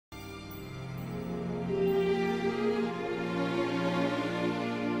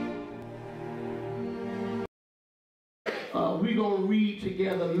we're going to read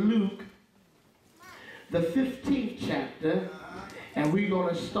together Luke, the 15th chapter, and we're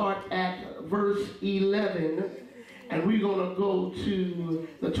going to start at verse 11, and we're going to go to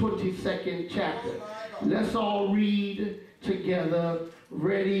the 22nd chapter. Let's all read together.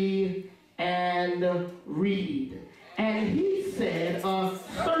 Ready and read. And he said, a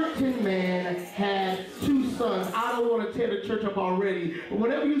certain man had two sons. I don't want to tear the church up already, but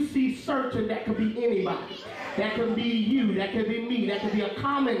whenever you see certain, that could be anybody. That could be you, that could be me, that could be a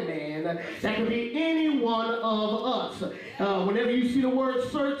common man, that could be any one of us. Whenever you see the word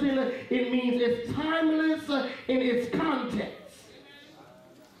certain, it means it's timeless in its context.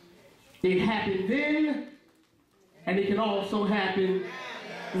 It happened then, and it can also happen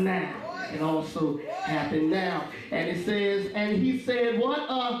now. It can also happen now. And it says, and he said, what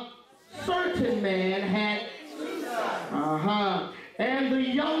a certain man had two sons. And the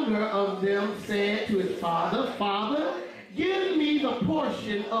younger of them said to his father, Father, give me the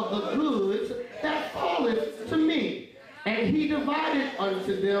portion of the goods that falleth to me. And he divided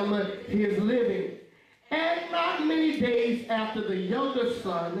unto them his living. And not many days after, the younger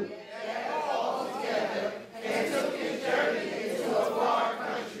son gathered all together and took his journey into a far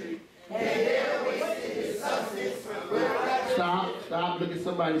country, and there wasted his substance with. Stop, look at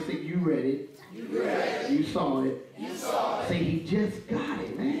somebody and say, you read it. You read it. You saw it. You saw it. Say, he just got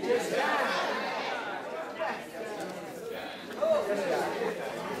it, man. He just got it.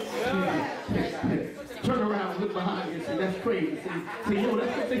 Turn around, look behind you and say, that's crazy. See, yo,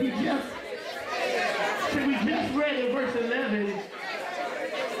 that's what he just. See, we just read in verse 11.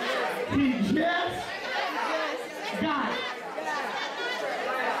 He just got it.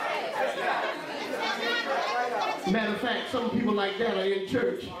 Matter of fact, some people like that are in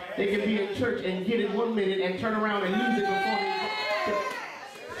church. They can be in church and get it 1 minute and turn around and lose it before they...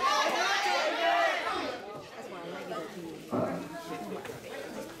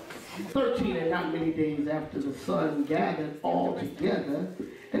 13, and not many days after, the son gathered all together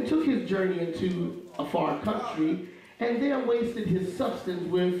and took his journey into a far country, and there wasted his substance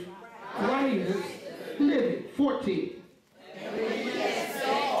with riotous living. 14. And when he had spent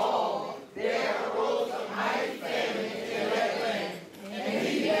all, there arose a mighty famine in that land, and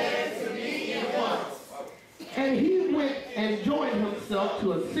he began to be in want. And he went and joined himself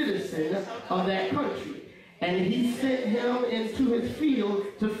to a citizen of that country. And he sent him into his field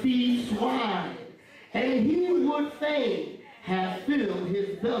to feed swine. And he would fain have filled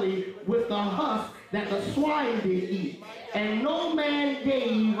his belly with the husk that the swine did eat. And no man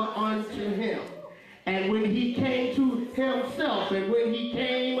gave unto him. And when he came to himself,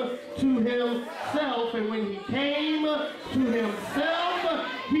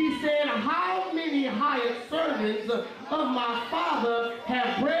 he said, how many hired servants of my father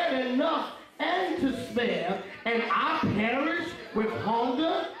have bread enough and to spare, and I perish with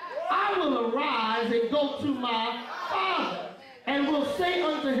hunger? I will arise and go to my father, and will say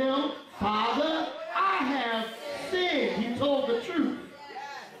unto him, Father, I have sinned. He told the truth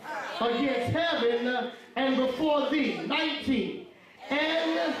against heaven and before thee. 19.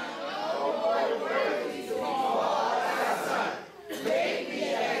 And no more worthy to be called thy son. Make me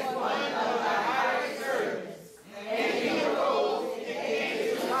as one of thy hired servants. And he arose and came to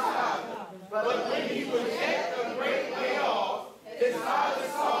his father. But when he was yet a great way off, his father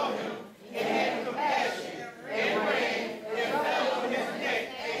saw him and had compassion, and ran and fell on his neck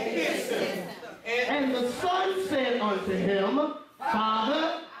and kissed him. And the son said unto him,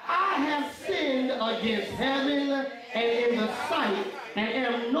 Father, I have sinned against heaven and in the sight, and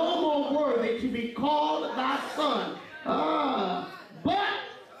am no more worthy to be called thy son. But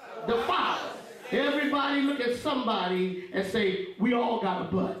the father. Everybody look at somebody and say, we all got a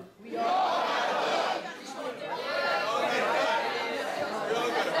butt. We all got a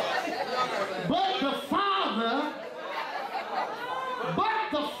butt. But the father.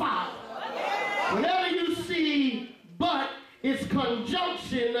 Whenever you see but, it's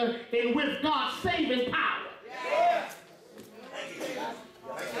conjunction in with God's saving power.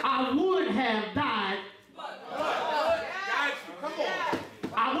 I would have died.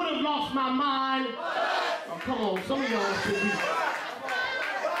 I would have lost my mind. Oh, come on, some of y'all should be.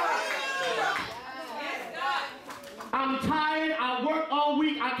 I'm tired. I worked all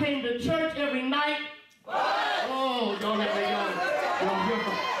week. I came to church every night. Oh, don't let me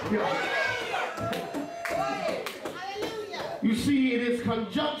go. You see, it is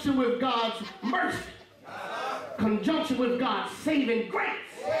conjunction with God's mercy. Conjunction with God's saving grace.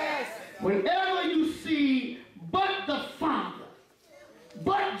 Whenever you see but the Father,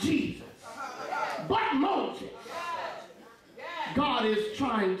 but Jesus, but Moses, God is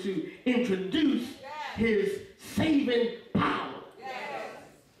trying to introduce his saving power.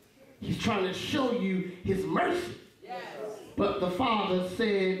 trying to show you his mercy. But the father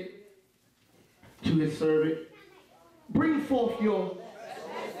said to his servant, bring forth your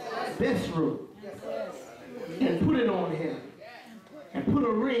best robe and put it on him, and put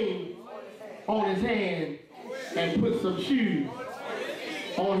a ring on his hand, and put some shoes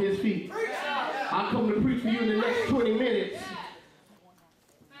on his feet. I come to preach for you in the next 20 minutes.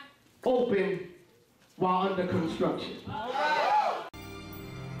 Open while under construction.